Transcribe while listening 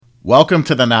Welcome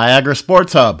to the Niagara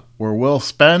Sports Hub, where we'll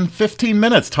spend 15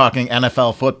 minutes talking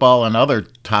NFL football and other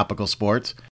topical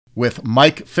sports with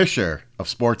Mike Fisher of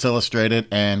Sports Illustrated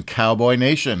and Cowboy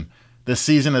Nation. This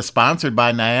season is sponsored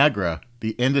by Niagara,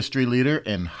 the industry leader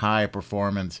in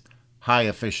high-performance,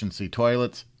 high-efficiency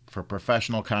toilets for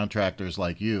professional contractors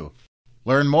like you.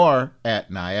 Learn more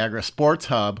at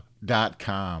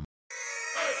niagarasportshub.com.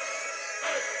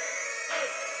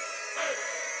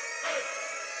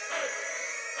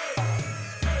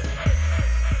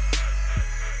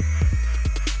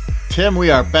 Tim, we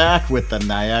are back with the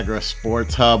Niagara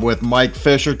Sports Hub with Mike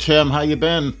Fisher. Tim, how you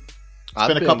been? It's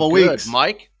been a couple weeks.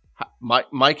 Mike,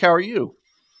 how are you?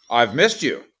 I've missed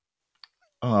you.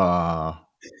 Aw.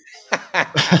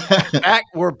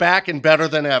 We're back and better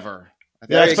than ever.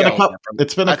 Yeah, it's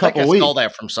been a couple weeks. I stole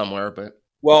that from somewhere, but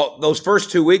well, those first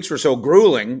 2 weeks were so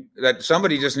grueling that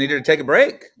somebody just needed to take a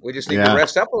break. We just need to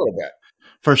rest up a little bit.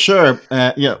 For sure.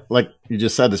 Like you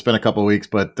just said, it's been a couple weeks,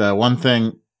 but one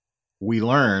thing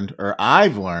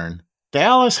I've learned,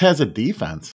 Dallas has a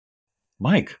defense.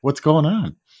 Mike, what's going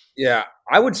on? Yeah,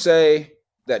 I would say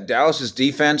that Dallas's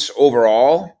defense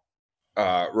overall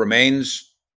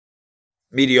remains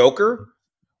mediocre,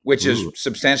 which is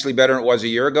substantially better than it was a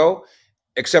year ago,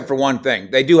 except for one thing.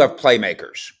 They do have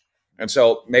playmakers. And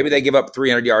so maybe they give up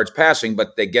 300 yards passing,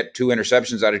 but they get 2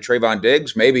 interceptions out of Trayvon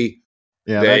Diggs. Maybe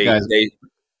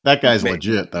that guy's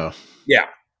legit, though. Yeah,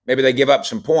 maybe they give up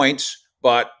some points,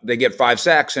 but they get 5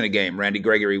 sacks in a game. Randy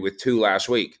Gregory with 2 last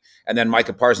week. And then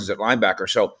Micah Parsons at linebacker.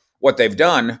 So what they've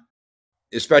done,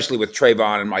 especially with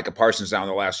Trayvon and Micah Parsons now in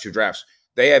the last 2 drafts,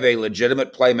 they have a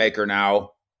legitimate playmaker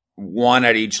now, one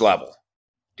at each level.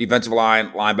 Defensive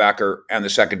line, linebacker, and the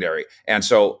secondary. And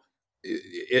so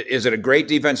is it a great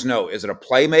defense? No. Is it a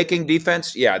playmaking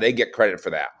defense? Yeah, they get credit for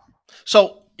that.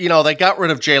 So, they got rid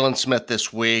of Jaylon Smith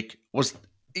this week.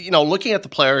 Looking at the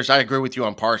players, I agree with you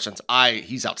on Parsons.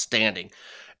 He's outstanding.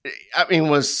 I mean,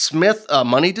 was Smith a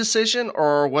money decision,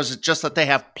 or was it just that they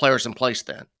have players in place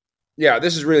then? Yeah,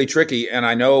 this is really tricky, and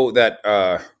I know that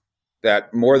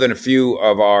that more than a few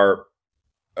of our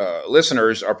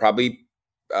listeners are probably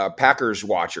Packers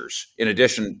watchers, in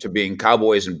addition to being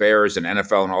Cowboys and Bears and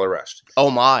NFL and all the rest.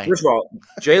 Oh, my. First of all,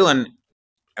 Jaylon,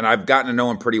 and I've gotten to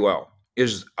know him pretty well,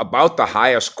 is about the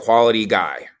highest quality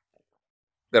guy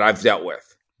that I've dealt with.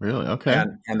 Really? Okay.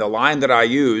 And the line that I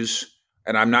use,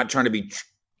 and I'm not trying to be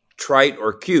trite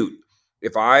or cute,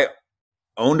 if I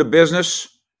owned a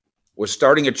business, was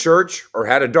starting a church, or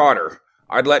had a daughter,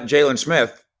 I'd let Jaylon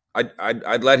Smith,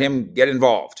 I'd let him get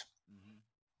involved.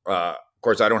 Of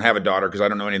course, I don't have a daughter because I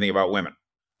don't know anything about women.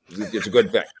 It's a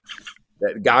good thing.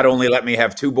 That God only let me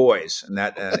have 2 boys,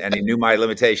 and he knew my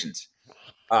limitations.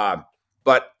 But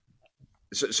I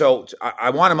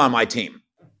want him on my team.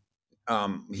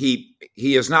 He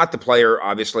is not the player,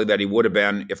 obviously, that he would have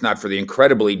been if not for the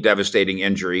incredibly devastating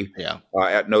injury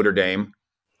at Notre Dame.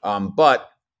 But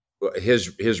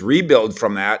his rebuild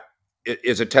from that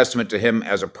is a testament to him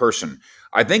as a person.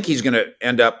 I think he's going to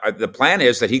end up. The plan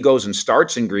is that he goes and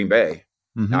starts in Green Bay.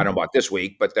 Mm-hmm. Now, I don't know about this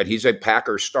week, but that he's a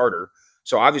Packers starter.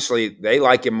 So obviously they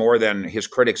like him more than his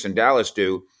critics in Dallas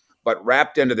do. But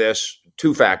wrapped into this,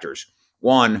 2 factors.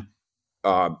 One,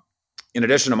 in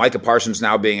addition to Micah Parsons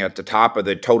now being at the top of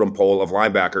the totem pole of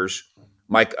linebackers,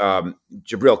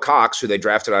 Jabril Cox, who they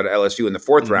drafted out of LSU in the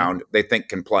 4th round, they think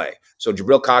can play. So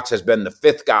Jabril Cox has been the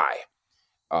 5th guy.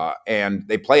 And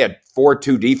they play a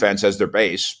 4-2 defense as their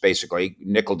base, basically,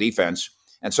 nickel defense.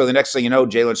 And so the next thing you know,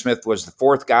 Jaylon Smith was the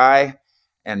 4th guy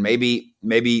and maybe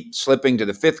slipping to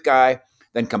the 5th guy.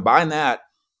 Then combine that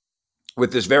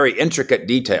with this very intricate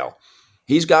detail.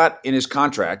 He's got in his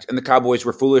contract, and the Cowboys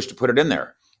were foolish to put it in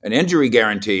there, an injury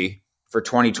guarantee for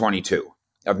 2022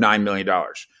 of $9 million.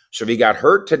 So if he got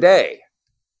hurt today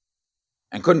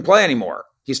and couldn't play anymore,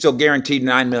 he's still guaranteed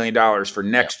 $9 million for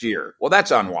next year. Well, that's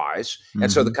unwise. Mm-hmm.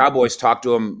 And so the Cowboys talked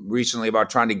to him recently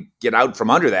about trying to get out from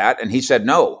under that, and he said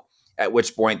no, at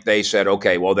which point they said,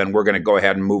 okay, well, then we're going to go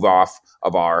ahead and move off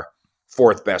of our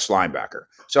 4th best linebacker.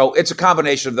 So it's a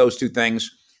combination of those 2 things.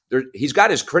 He's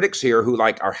got his critics here who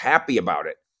are happy about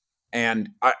it. And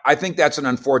I think that's an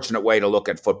unfortunate way to look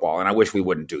at football, and I wish we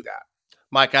wouldn't do that.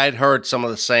 Mike, I'd heard some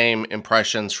of the same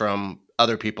impressions from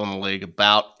other people in the league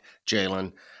about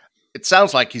Jaylon. It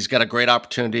sounds like he's got a great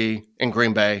opportunity in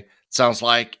Green Bay. It sounds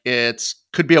like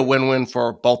could be a win-win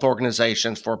for both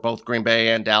organizations, for both Green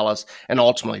Bay and Dallas, and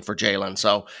ultimately for Jaylon.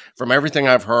 So from everything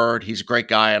I've heard, he's a great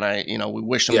guy, and we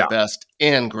wish him the best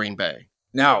in Green Bay.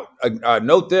 Now,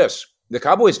 note this. The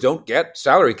Cowboys don't get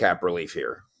salary cap relief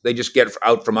here. They just get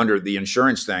out from under the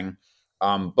insurance thing.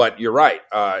 But you're right.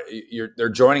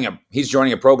 He's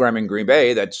joining a program in Green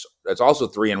Bay that's also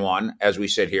 3-1 as we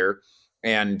sit here,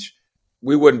 and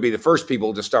we wouldn't be the first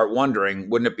people to start wondering,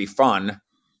 wouldn't it be fun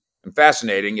and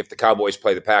fascinating if the Cowboys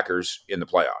play the Packers in the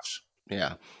playoffs?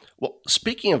 Yeah. Well,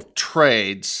 speaking of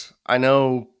trades, I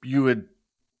know you had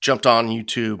jumped on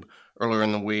YouTube earlier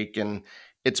in the week, and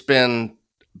it's been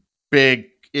a big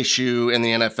issue in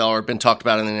the NFL, or been talked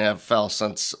about in the NFL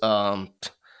since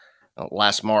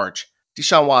last March.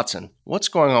 Deshaun Watson. What's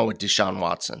going on with Deshaun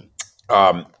Watson?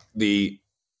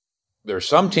 There's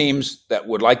some teams that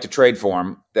would like to trade for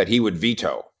him that he would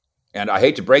veto. And I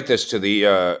hate to break this to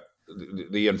the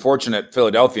unfortunate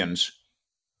Philadelphians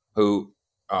who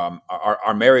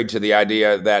are married to the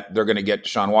idea that they're going to get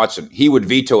Deshaun Watson. He would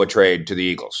veto a trade to the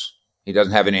Eagles. He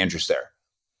doesn't have any interest there.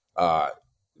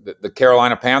 The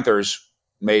Carolina Panthers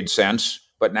made sense,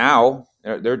 but now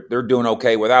they're doing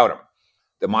okay without him.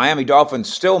 The Miami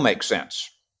Dolphins still make sense.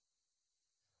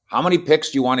 How many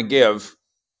picks do you want to give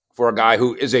for a guy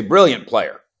who is a brilliant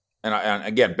player? And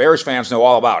again, Bears fans know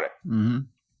all about it. Mm-hmm.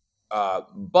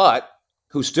 But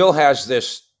who still has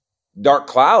this dark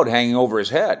cloud hanging over his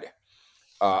head.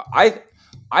 I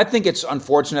think it's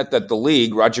unfortunate that the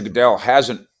league, Roger Goodell,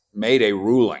 hasn't made a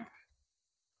ruling.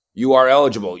 You are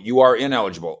eligible, you are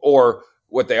ineligible. Or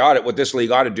what this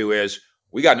league ought to do is,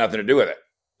 we got nothing to do with it.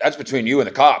 That's between you and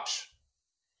the cops.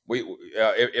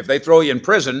 If they throw you in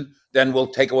prison, then we'll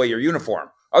take away your uniform.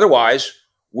 Otherwise,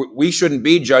 we shouldn't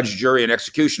be judge, jury, and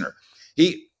executioner.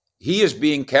 He is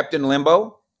being kept in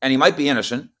limbo, and he might be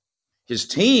innocent. His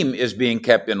team is being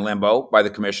kept in limbo by the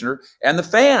commissioner, and the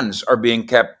fans are being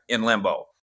kept in limbo.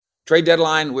 Trade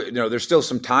deadline, there's still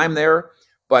some time there,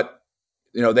 but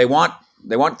they want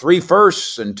 3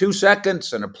 firsts and 2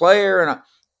 seconds and a player,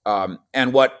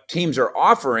 and what teams are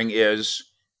offering is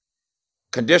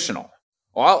conditional.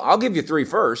 Well, I'll give you 3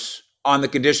 firsts on the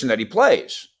condition that he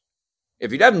plays.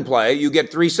 If he doesn't play, you get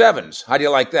 3 sevens. How do you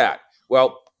like that?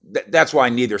 Well, that's why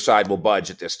neither side will budge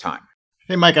at this time.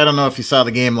 Hey, Mike, I don't know if you saw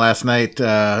the game last night.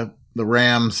 The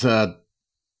Rams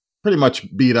pretty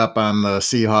much beat up on the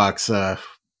Seahawks.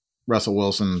 Russell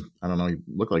Wilson, I don't know, he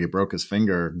looked like he broke his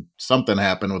finger. Something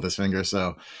happened with his finger.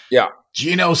 So, yeah.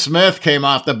 Geno Smith came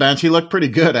off the bench. He looked pretty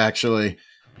good, actually.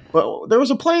 But there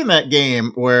was a play in that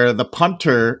game where the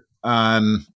punter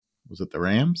on, was it the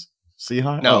Rams?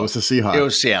 Seahawks? No, it was the Seahawks. It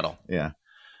was Seattle. Yeah.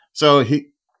 So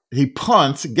he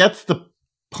punts, gets the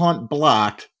punt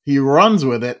blocked. He runs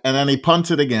with it, and then he punts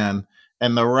it again.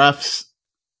 And the refs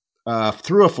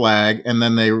threw a flag, and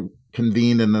then they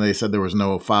convened, and then they said there was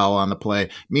no foul on the play.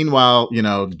 Meanwhile,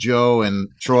 Joe and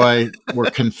Troy were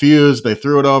confused. They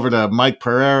threw it over to Mike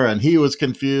Pereira, and he was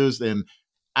confused. And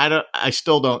I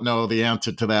still don't know the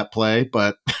answer to that play,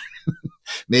 but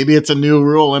maybe it's a new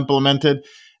rule implemented.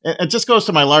 It just goes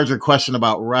to my larger question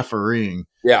about refereeing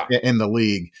in the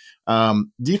league.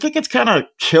 Do you think it's kind of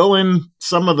killing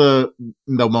some of the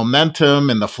momentum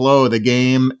and the flow of the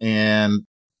game? And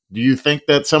do you think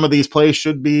that some of these plays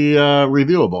should be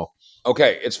reviewable?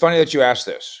 Okay, it's funny that you asked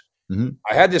this. Mm-hmm.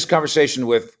 I had this conversation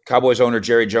with Cowboys owner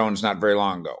Jerry Jones not very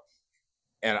long ago.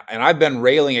 And I've been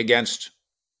railing against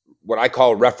what I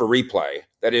call referee play.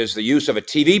 That is the use of a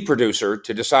TV producer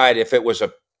to decide if it was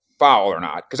a foul or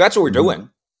not. Because that's what we're doing.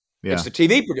 Yeah. It's the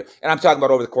TV producer. And I'm talking about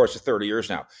over the course of 30 years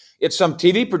now. It's some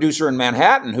TV producer in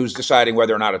Manhattan who's deciding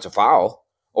whether or not it's a foul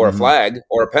or a flag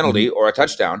or a penalty or a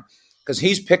touchdown. Because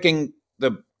he's picking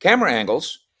the camera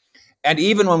angles. And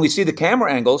even when we see the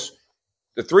camera angles,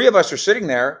 the 3 of us are sitting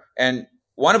there and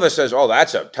one of us says, oh,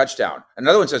 that's a touchdown.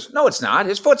 Another one says, no, it's not.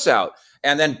 His foot's out.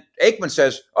 And then Aikman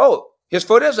says, oh, his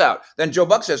foot is out. Then Joe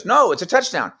Buck says, no, it's a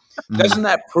touchdown. Doesn't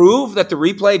that prove that the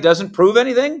replay doesn't prove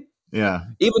anything? Yeah.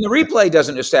 Even the replay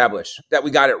doesn't establish that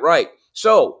we got it right.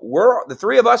 So the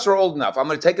 3 of us are old enough. I'm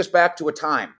going to take us back to a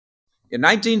time. In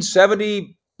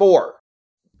 1974,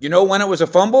 you know when it was a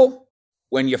fumble?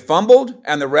 When you fumbled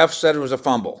and the ref said it was a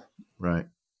fumble. Right.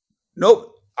 No,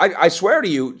 I swear to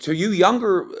you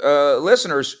younger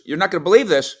listeners, you're not going to believe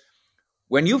this.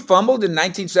 When you fumbled in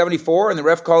 1974 and the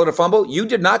ref called it a fumble, you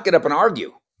did not get up and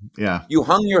argue. Yeah. You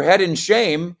hung your head in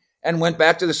shame and went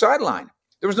back to the sideline.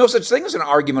 There was no such thing as an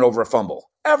argument over a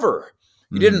fumble, ever.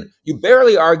 You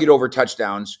barely argued over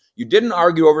touchdowns. You didn't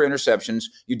argue over interceptions.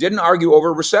 You didn't argue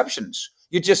over receptions.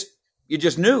 You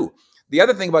just knew. The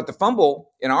other thing about the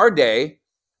fumble in our day,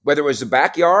 whether it was the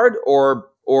backyard or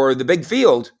the big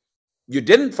field, you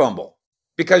didn't fumble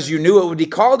because you knew it would be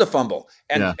called a fumble.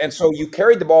 And so you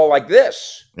carried the ball like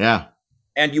this. Yeah.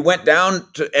 And you went down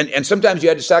to, and sometimes you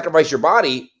had to sacrifice your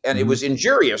body, and it was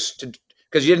injurious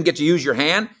because you didn't get to use your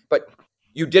hand, but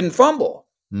you didn't fumble.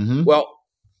 Mm-hmm. Well,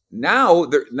 Now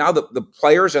the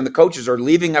players and the coaches are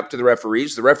leaving up to the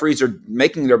referees. The referees are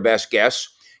making their best guess.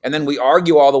 And then we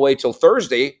argue all the way till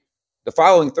Thursday, the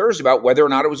following Thursday, about whether or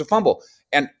not it was a fumble.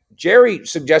 And Jerry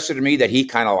suggested to me that he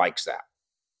kind of likes that.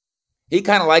 He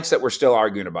kind of likes that we're still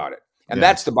arguing about it. And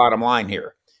that's the bottom line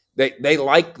here. They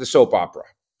like the soap opera.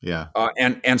 Yeah.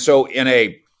 And so in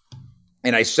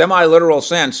a semi-literal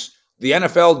sense, the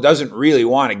NFL doesn't really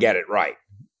want to get it right.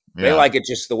 They like it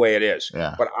just the way it is.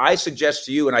 Yeah. But I suggest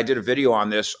to you, and I did a video on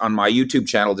this on my YouTube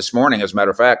channel this morning, as a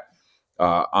matter of fact,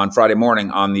 on Friday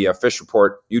morning on the Fish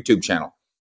Report YouTube channel.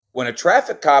 When a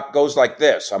traffic cop goes like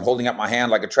this, I'm holding up my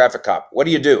hand like a traffic cop. What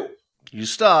do? You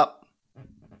stop.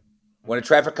 When a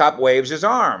traffic cop waves his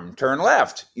arm, turn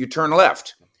left. You turn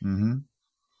left. Mm-hmm.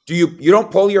 You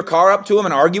don't pull your car up to him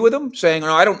and argue with him, saying,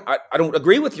 "No, I don't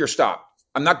agree with your stop.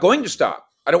 I'm not going to stop.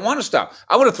 I don't want to stop.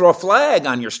 I want to throw a flag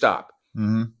on your stop.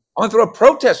 Mm-hmm. I want to throw a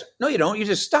protest." No, you don't. You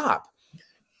just stop.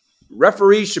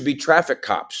 Referees should be traffic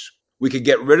cops. We could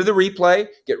get rid of the replay,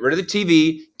 get rid of the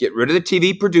TV, get rid of the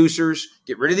TV producers,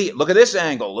 get rid of look at this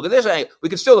angle, look at this angle. We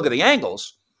could still look at the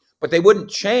angles, but they wouldn't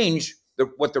change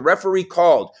what the referee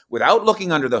called without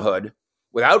looking under the hood,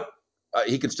 without,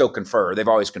 he could still confer. They've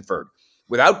always conferred.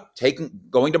 Without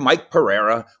going to Mike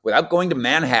Pereira, without going to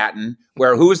Manhattan,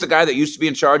 who was the guy that used to be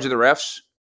in charge of the refs?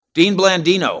 Dean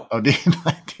Blandino. Oh, Dean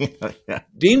Blandino, yeah.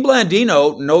 Dean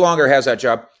Blandino no longer has that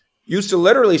job. Used to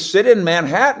literally sit in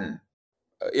Manhattan,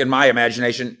 in my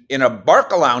imagination, in a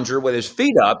Barca-lounger with his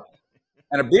feet up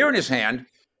and a beer in his hand,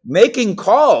 making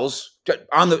calls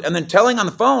and then telling on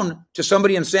the phone to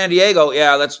somebody in San Diego,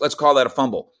 yeah, let's call that a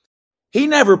fumble. He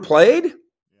never played,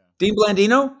 Dean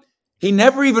Blandino. He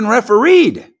never even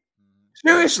refereed.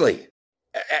 Seriously.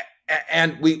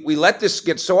 And we let this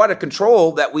get so out of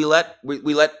control that we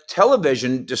let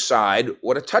television decide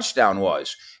what a touchdown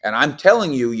was. And I'm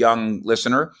telling you, young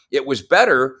listener, it was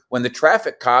better when the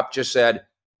traffic cop just said,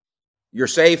 "You're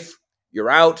safe, you're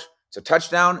out, it's a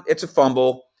touchdown, it's a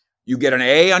fumble. You get an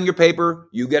A on your paper,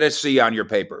 you get a C on your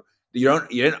paper. You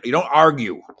don't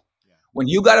argue. When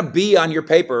you got a B on your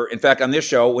paper, in fact, on this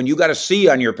show, when you got a C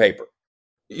on your paper,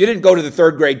 you didn't go to the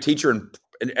third grade teacher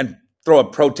and throw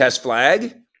a protest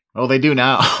flag. Oh, they do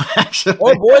now, actually.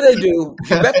 Oh, boy, they do.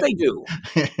 You bet they do.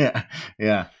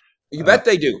 Yeah. You bet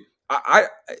they do.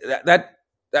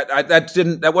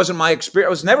 That wasn't my experience. It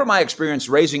was never my experience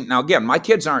raising. Now, again, my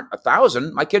kids aren't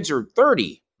 1,000. My kids are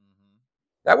 30.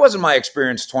 That wasn't my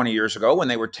experience 20 years ago when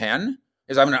they were 10.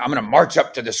 Is I'm going to march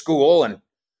up to the school and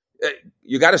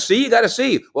you got to see.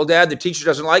 Well, Dad, the teacher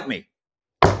doesn't like me.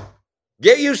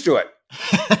 Get used to it.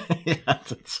 Yeah,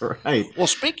 that's right. Well,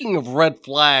 speaking of red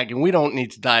flag, and we don't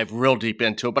need to dive real deep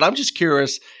into it, but I'm just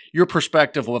curious your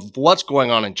perspective of what's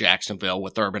going on in Jacksonville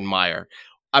with Urban Meyer.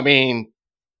 I mean,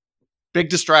 big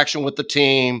distraction with the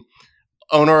team.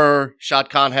 Owner Shad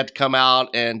Khan had to come out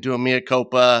and do a mea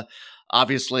culpa.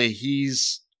 Obviously,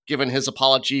 he's given his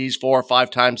apologies 4 or 5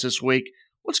 times this week.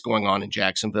 What's going on in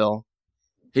Jacksonville?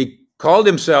 He called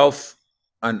himself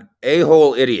an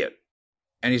a-hole idiot,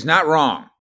 and he's not wrong.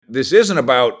 This isn't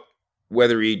about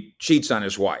whether he cheats on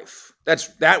his wife. That's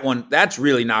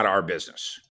really not our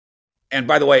business. And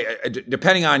by the way,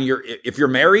 depending on if you're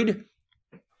married,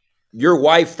 your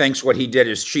wife thinks what he did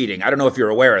is cheating. I don't know if you're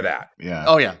aware of that. Yeah.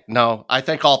 Oh, yeah. No, I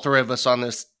think all 3 of us on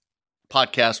this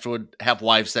podcast would have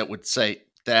wives that would say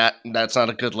that's not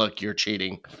a good look. You're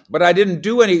cheating. But I didn't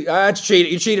do any. It's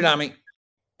cheating. You cheated on me.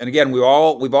 And again, we've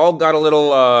all got a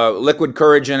little liquid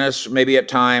courage in us, maybe at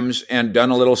times, and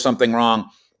done a little something wrong.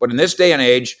 But in this day and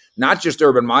age, not just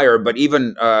Urban Meyer, but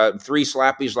even 3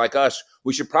 slappies like us,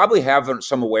 we should probably have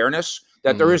some awareness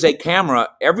that there is a camera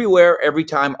everywhere, every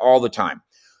time, all the time.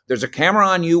 There's a camera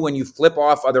on you when you flip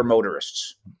off other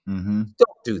motorists. Mm-hmm.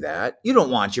 Don't do that. You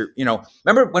don't want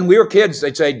remember when we were kids,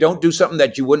 they'd say, don't do something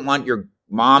that you wouldn't want your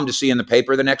mom to see in the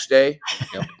paper the next day.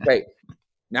 Yep. Okay.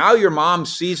 Now your mom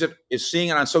is seeing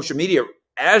it on social media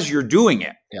as you're doing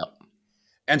it. Yep.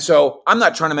 And so I'm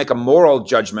not trying to make a moral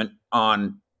judgment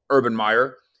on Urban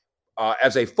Meyer.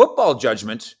 As a football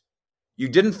judgment, you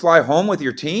didn't fly home with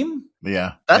your team?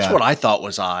 Yeah. That's what I thought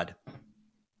was odd.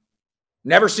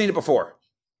 Never seen it before.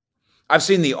 I've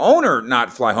seen the owner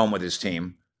not fly home with his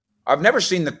team. I've never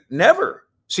seen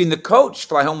the coach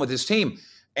fly home with his team.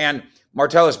 And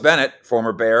Martellus Bennett,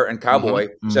 former Bear and Cowboy,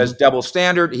 says double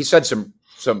standard. He said some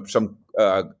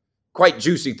quite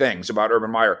juicy things about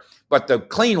Urban Meyer, but the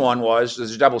clean one was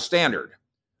there's a double standard.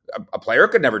 A player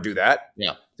could never do that.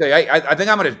 Yeah. Say, I think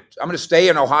I'm gonna stay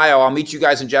in Ohio. I'll meet you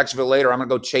guys in Jacksonville later. I'm gonna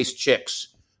go chase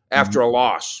chicks after a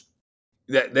loss.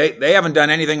 They haven't done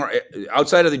anything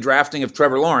outside of the drafting of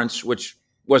Trevor Lawrence, which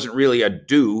wasn't really a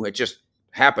do. It just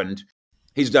happened.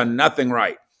 He's done nothing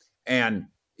right. and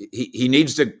he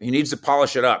needs to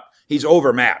polish it up. He's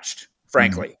overmatched,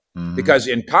 frankly, because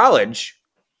in college,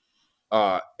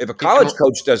 if a college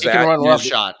coach does that, he can run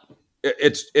roughshod.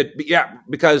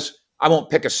 Because I won't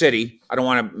pick a city. I don't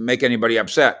want to make anybody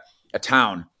upset. A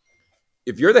town.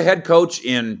 If you're the head coach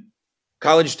in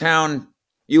College Town,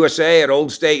 USA at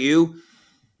Old State U,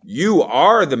 you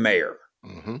are the mayor.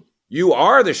 Mm-hmm. You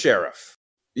are the sheriff.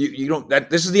 You don't.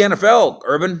 This is the NFL,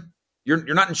 Urban.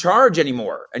 You're not in charge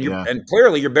anymore, and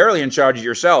clearly you're barely in charge of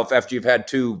yourself after you've had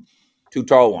two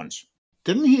tall ones.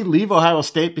 Didn't he leave Ohio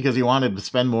State because he wanted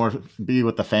to be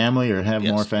with the family or have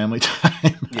more family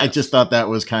time? Yes. I just thought that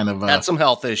was kind of had some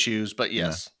health issues, but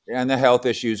yes. Yeah, and the health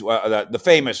issues. Well,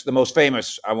 the most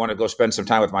famous. I want to go spend some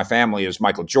time with my family is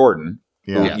Michael Jordan.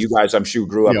 Yeah. Who you guys, I'm sure,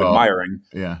 grew up admiring.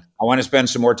 Yeah. I want to spend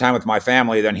some more time with my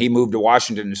family. Then he moved to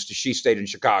Washington. She stayed in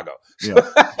Chicago.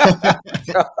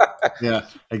 Yeah, yeah,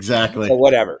 exactly. So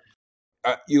whatever.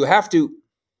 You have to.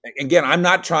 Again, I'm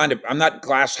not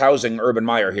glass housing Urban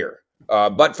Meyer here.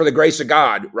 But for the grace of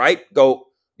God, right? Go.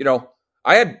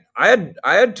 I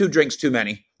had 2 drinks too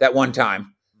many that one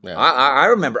time. Yeah. I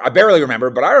remember. I barely remember,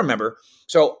 but I remember.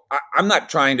 So I'm not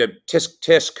trying to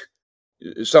tisk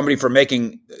somebody for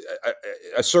making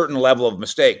a certain level of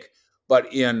mistake,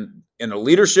 but in a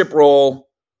leadership role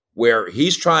where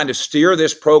he's trying to steer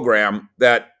this program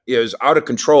that is out of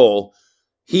control,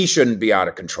 he shouldn't be out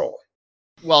of control.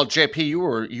 Well, JP,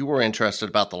 you were interested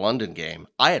about the London game.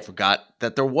 I had forgot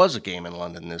that there was a game in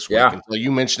London this week until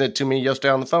you mentioned it to me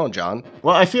yesterday on the phone, John.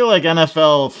 Well, I feel like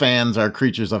NFL fans are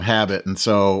creatures of habit, and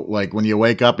so like when you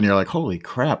wake up and you're like, "Holy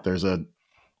crap!"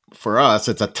 For us,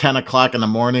 it's a 10 o'clock in the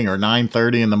morning or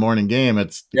 9:30 in the morning game.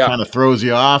 It kind of throws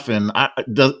you off. And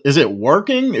is it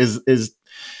working?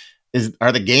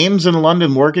 Are the games in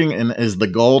London working? And is the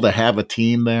goal to have a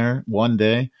team there one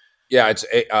day? Yeah, it's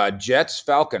Jets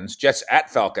at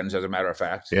Falcons, as a matter of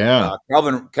fact. Yeah.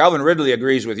 Calvin Ridley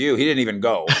agrees with you. He didn't even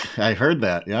go. I heard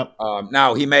that. Yep.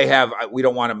 Now he may have. We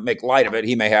don't want to make light of it.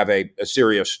 He may have a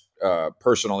serious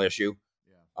personal issue.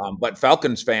 But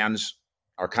Falcons fans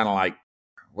are kind of like,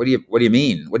 What do you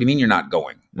mean? What do you mean you're not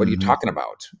going? What are you talking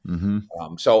about?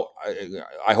 Mm-hmm. So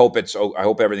I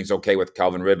hope everything's okay with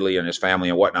Calvin Ridley and his family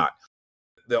and whatnot.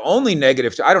 The only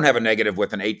negative, I don't have a negative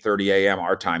with an 8:30 a.m.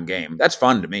 our time game. That's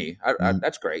fun to me.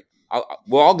 That's great.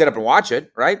 We'll all get up and watch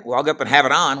it, right? We'll all get up and have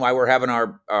it on while we're having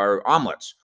our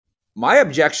omelets. My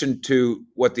objection to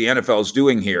what the NFL is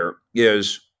doing here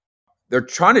is they're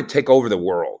trying to take over the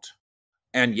world.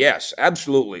 And yes,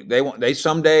 absolutely. They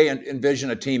someday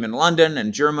envision a team in London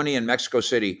and Germany and Mexico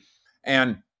City.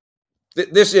 And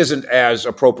this isn't as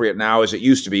appropriate now as it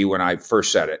used to be when I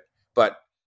first said it. But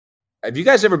have you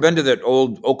guys ever been to the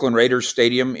old Oakland Raiders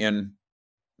stadium in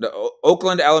the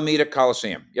Oakland Alameda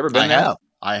Coliseum? You ever been there?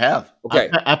 I have. Okay.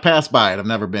 I passed by it. I've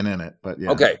never been in it, but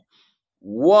yeah. Okay.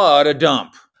 What a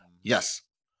dump. Yes.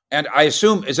 And I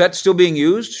assume, is that still being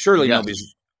used? Surely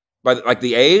nobody's, by like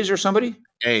the A's or somebody?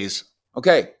 A's.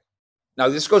 Okay. Now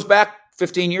this goes back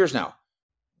 15 years now.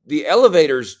 The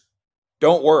elevators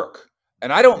don't work.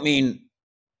 And I don't mean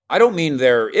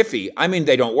they're iffy. I mean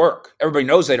they don't work. Everybody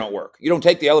knows they don't work. You don't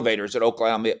take the elevators at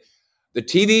Oklahoma. The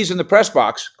TVs in the press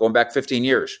box, going back 15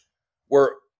 years,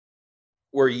 were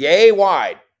yay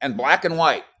wide and black and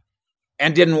white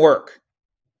and didn't work.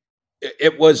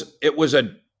 It was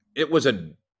a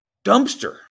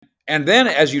dumpster. And then,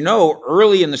 as you know,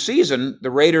 early in the season, the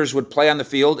Raiders would play on the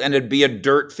field and it'd be a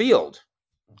dirt field.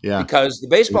 Yeah. Because the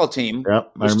baseball team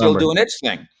was still doing its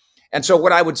thing. And so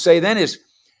what I would say then is,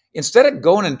 instead of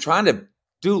going and trying to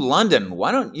do London,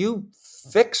 why don't you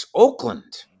fix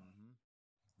Oakland?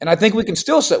 And I think we can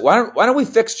still say, why don't we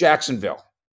fix Jacksonville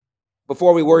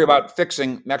before we worry about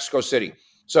fixing Mexico City?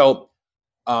 So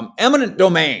eminent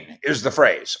domain is the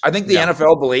phrase. I think the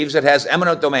NFL believes it has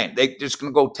eminent domain. They're just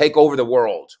going to go take over the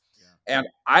world. Yeah. And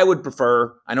I would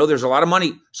prefer, I know there's a lot of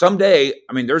money. Someday,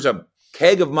 I mean, there's a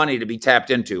keg of money to be tapped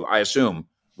into, I assume,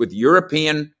 with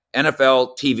European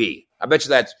NFL TV. I bet you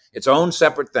that's its own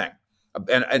separate thing.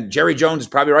 And Jerry Jones is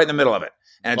probably right in the middle of it.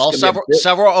 And it's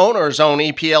several owners own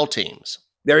EPL teams.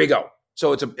 There you go.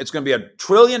 So it's going to be $1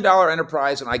 trillion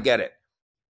enterprise, and I get it.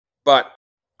 But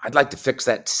I'd like to fix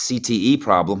that CTE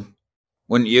problem,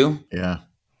 wouldn't you? Yeah.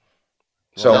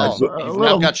 So you've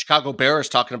now got Chicago Bears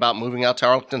talking about moving out to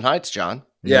Arlington Heights, John.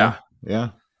 Yeah.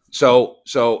 So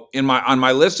on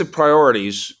my list of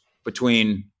priorities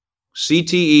between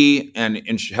CTE and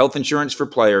health insurance for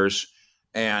players,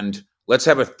 and let's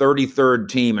have a 33rd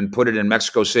team and put it in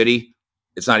Mexico City,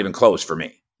 it's not even close for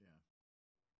me.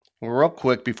 Well, real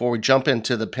quick, before we jump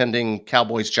into the pending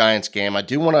Cowboys-Giants game, I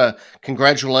do want to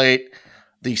congratulate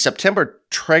the September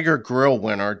Traeger Grill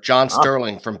winner, John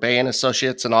Sterling from Bay &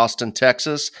 Associates in Austin,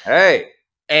 Texas. Hey.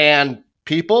 And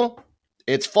people,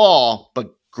 it's fall,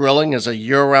 but grilling is a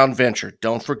year-round venture.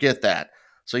 Don't forget that.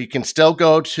 So you can still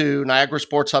go to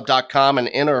NiagaraSportsHub.com and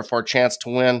enter for a chance to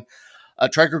win a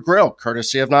Traeger Grill,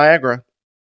 courtesy of Niagara.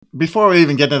 Before we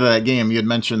even get into that game, you had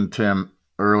mentioned, Tim,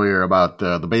 earlier about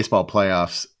the baseball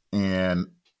playoffs, and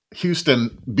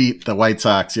Houston beat the White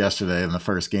Sox yesterday in the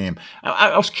first game.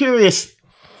 I was curious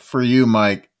for you,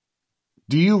 Mike,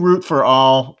 do you root for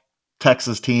all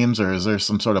Texas teams, or is there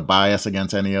some sort of bias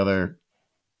against any other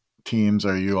teams?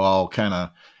 Or are you all kind of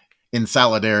in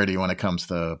solidarity when it comes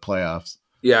to playoffs?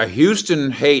 Yeah,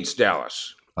 Houston hates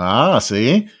Dallas. Ah,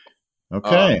 see?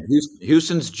 Okay.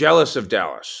 Houston's jealous of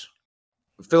Dallas.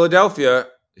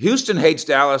 Houston hates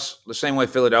Dallas the same way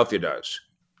Philadelphia does.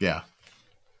 Yeah.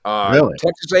 Really?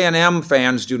 Texas A&M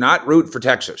fans do not root for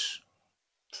Texas.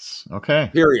 Okay.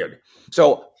 Period.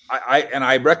 So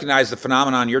I recognize the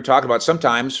phenomenon you're talking about.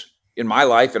 Sometimes in my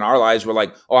life, in our lives, we're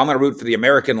like, oh, I'm going to root for the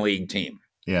American League team.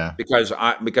 Yeah.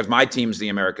 Because my team's the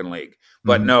American League.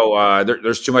 But no,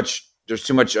 there's too much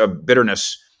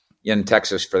bitterness in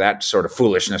Texas for that sort of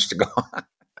foolishness to go on.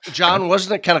 John,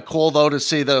 wasn't it kind of cool, though, to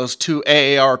see those two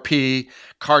AARP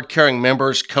card-carrying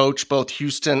members coach both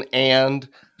Houston and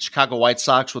Chicago White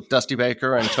Sox with Dusty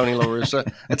Baker and Tony La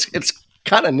Russa? It's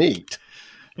kind of neat.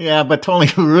 Yeah, but Tony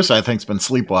La Russa, I think, has been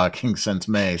sleepwalking since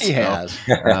May. So, he has.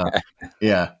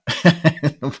 Yeah.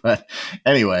 But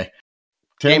anyway,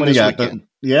 Tim, game got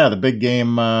the big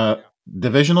game,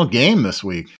 divisional game this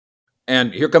week.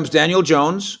 And here comes Daniel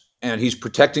Jones, and he's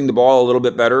protecting the ball a little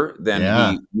bit better than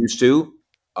he used to.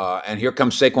 And here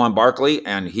comes Saquon Barkley,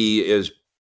 and he's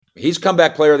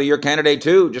comeback player of the year candidate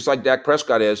too, just like Dak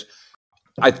Prescott is.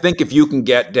 I think if you can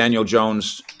get Daniel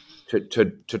Jones to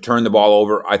turn the ball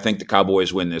over, I think the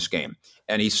Cowboys win this game.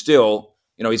 And he's still,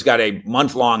 he's got a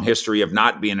month-long history of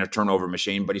not being a turnover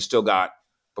machine, but he's still got,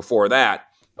 before that,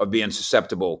 of being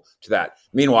susceptible to that.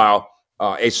 Meanwhile,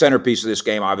 a centerpiece of this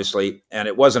game, obviously, and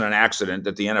it wasn't an accident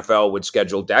that the NFL would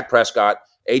schedule Dak Prescott,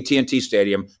 AT&T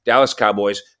Stadium, Dallas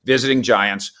Cowboys, visiting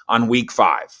Giants on week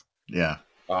 5. Yeah.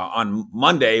 On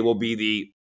Monday will be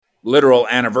the literal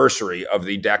anniversary of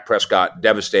the Dak Prescott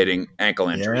devastating ankle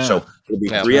injury. Yeah. So it'll be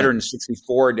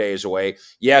 364 days away.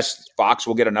 Yes, Fox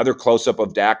will get another close-up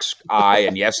of Dak's eye,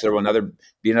 and yes, there will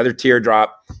be another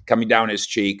teardrop coming down his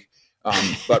cheek.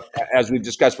 But as we've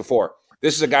discussed before,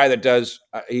 this is a guy that does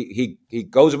he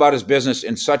goes about his business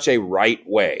in such a right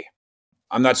way.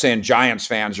 I'm not saying Giants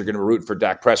fans are going to root for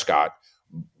Dak Prescott,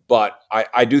 but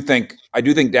I do think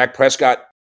Dak Prescott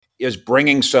is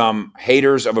bringing some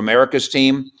haters of America's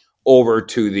team over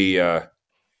to the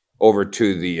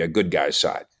good guys'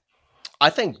 side. I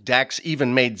think Dak's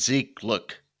even made Zeke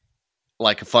look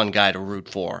like a fun guy to root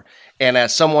for. And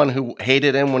as someone who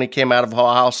hated him when he came out of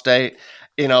Ohio State,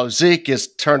 Zeke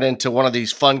is turned into one of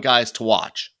these fun guys to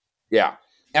watch. Yeah,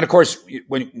 and of course,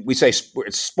 when we say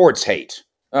sports hate,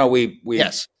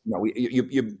 yes,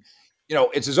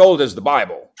 it's as old as the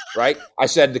Bible, right? I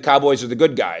said the Cowboys are the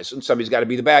good guys, and somebody's got to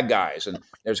be the bad guys, and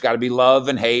there's got to be love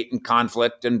and hate and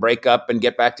conflict and break up and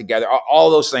get back together. All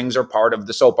those things are part of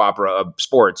the soap opera of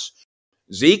sports.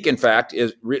 Zeke, in fact,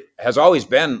 has always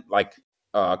been like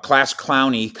a class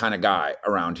clowny kind of guy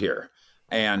around here.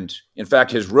 And in fact,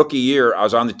 his rookie year, I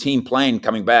was on the team plane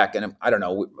coming back, and I don't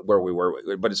know where we were,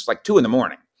 but it's like 2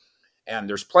 a.m. And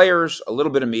there's players, a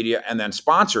little bit of media, and then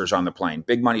sponsors on the plane,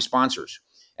 big money sponsors.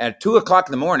 And at 2 o'clock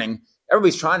in the morning,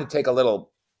 everybody's trying to take a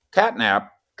little cat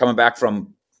nap coming back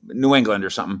from New England or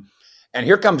something. And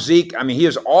here comes Zeke. I mean, he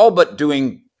is all but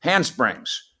doing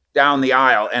handsprings down the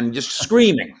aisle and just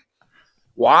screaming.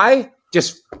 Why?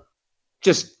 Just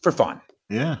for fun.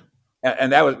 Yeah.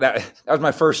 And that was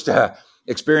my first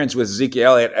experience with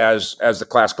Ezekiel Elliott as the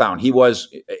class clown. He was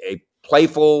a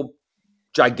playful,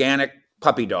 gigantic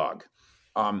puppy dog.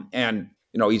 And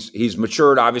he's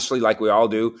matured, obviously, like we all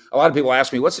do. A lot of people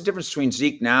ask me, what's the difference between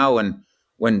Zeke now and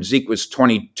when Zeke was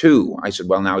 22? I said,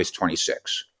 well, now he's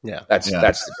 26. Yeah. That's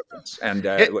the difference. And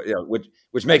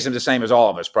which makes him the same as all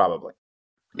of us, probably.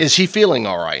 Is he feeling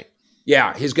all right?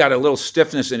 Yeah, he's got a little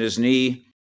stiffness in his knee.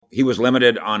 He was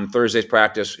limited on Thursday's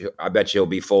practice. I bet you he'll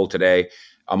be full today.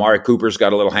 Amari Cooper's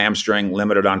got a little hamstring,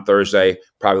 limited on Thursday,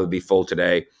 probably be full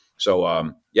today.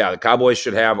 So, the Cowboys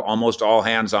should have almost all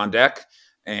hands on deck.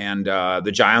 And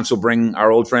the Giants will bring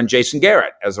our old friend Jason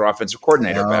Garrett as their offensive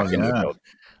coordinator back in the field.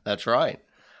 That's right.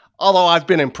 Although I've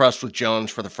been impressed with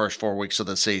Jones for the first 4 weeks of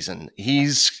the season.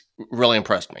 He's really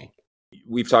impressed me.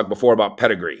 We've talked before about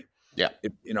pedigree. Yeah.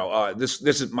 This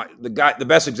is the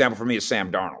best example for me is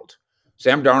Sam Darnold.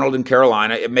 Sam Darnold in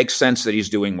Carolina, it makes sense that he's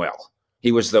doing well.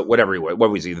 He was the whatever he was.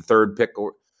 What was he? The third pick,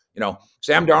 or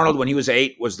Sam Darnold when he was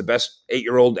 8 was the best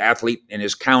 8-year-old athlete in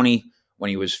his county. When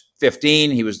he was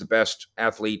 15, he was the best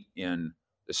athlete in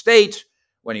the state.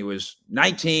 When he was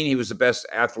 19, he was the best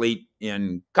athlete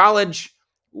in college.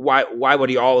 Why would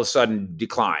he all of a sudden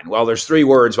decline? Well, there's 3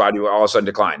 words why do you all of a sudden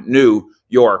decline: New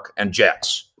York and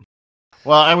Jets.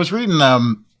 Well, I was reading,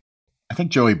 I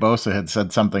think Joey Bosa had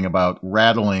said something about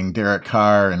rattling Derek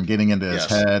Carr and getting into his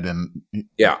head, and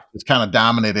it's kind of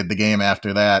dominated the game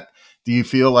after that. Do you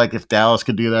feel like if Dallas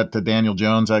could do that to Daniel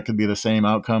Jones, that could be the same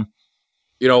outcome?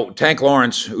 Tank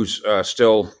Lawrence, who's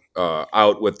still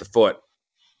out with the foot,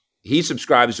 he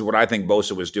subscribes to what I think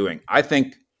Bosa was doing. I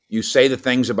think you say the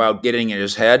things about getting in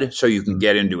his head so you can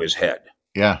get into his head.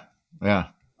 Yeah.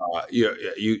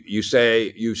 You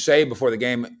say before the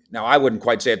game. Now, I wouldn't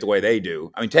quite say it the way they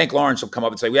do. I mean, Tank Lawrence will come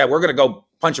up and say, "Yeah, we're going to go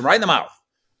punch him right in the mouth,"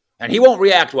 and he won't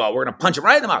react well. We're going to punch him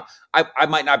right in the mouth. I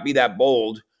might not be that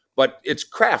bold, but it's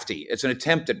crafty. It's an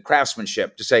attempt at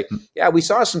craftsmanship to say, "Yeah, we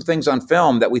saw some things on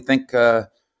film that we think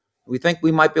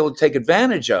we might be able to take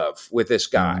advantage of with this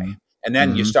guy." Mm-hmm. And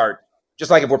then you start,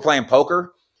 just like if we're playing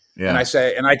poker, and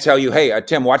I tell you, "Hey,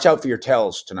 Tim, watch out for your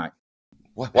tells tonight."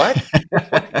 What? What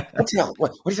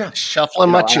are you shuffling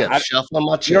my chips? Shuffling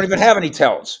my chips. You don't even have any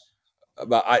tells.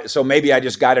 So maybe I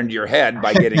just got into your head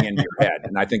by getting into your head,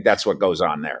 and I think that's what goes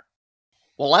on there.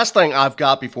 Well, last thing I've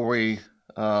got before we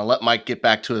let Mike get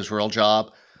back to his real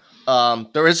job,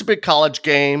 there is a big college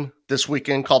game this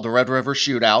weekend called the Red River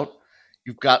Shootout.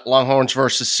 You've got Longhorns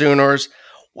versus Sooners.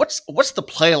 What's the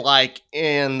play like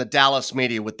in the Dallas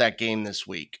media with that game this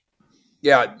week?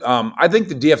 Yeah, I think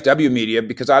the DFW media,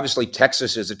 because obviously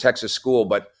Texas is a Texas school,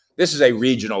 but this is a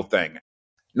regional thing.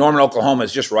 Norman, Oklahoma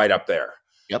is just right up there.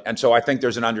 Yep. And so I think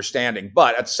there's an understanding.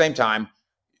 But at the same time,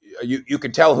 you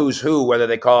can tell who's who, whether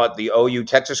they call it the OU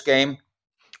Texas game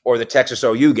or the Texas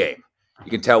OU game.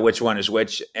 You can tell which one is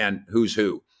which and who's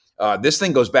who. This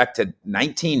thing goes back to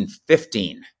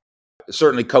 1915.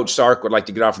 Certainly Coach Sark would like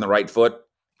to get off on the right foot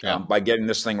by getting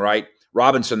this thing right.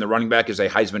 Robinson, the running back, is a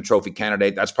Heisman Trophy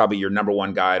candidate. That's probably your number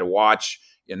one guy to watch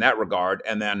in that regard.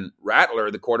 And then Rattler,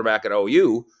 the quarterback at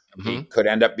OU, he could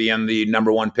end up being the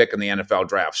number one pick in the NFL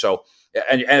draft. So,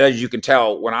 and as you can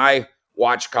tell, when I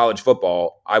watch college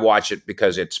football, I watch it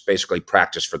because it's basically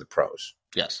practice for the pros.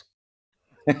 Yes.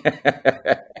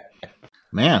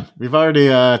 Man, we've already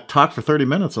talked for 30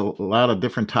 minutes, a lot of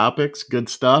different topics, good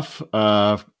stuff.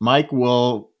 Mike,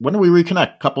 when do we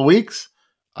reconnect? Couple weeks?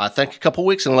 I think a couple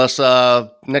weeks, unless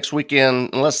next weekend,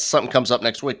 unless something comes up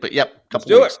next week. But yep,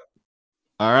 couple weeks.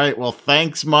 All right. Well,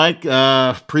 thanks, Mike.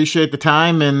 Appreciate the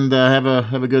time, and have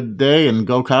a good day, and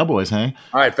go Cowboys, hey?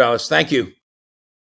 All right, fellas. Thank you.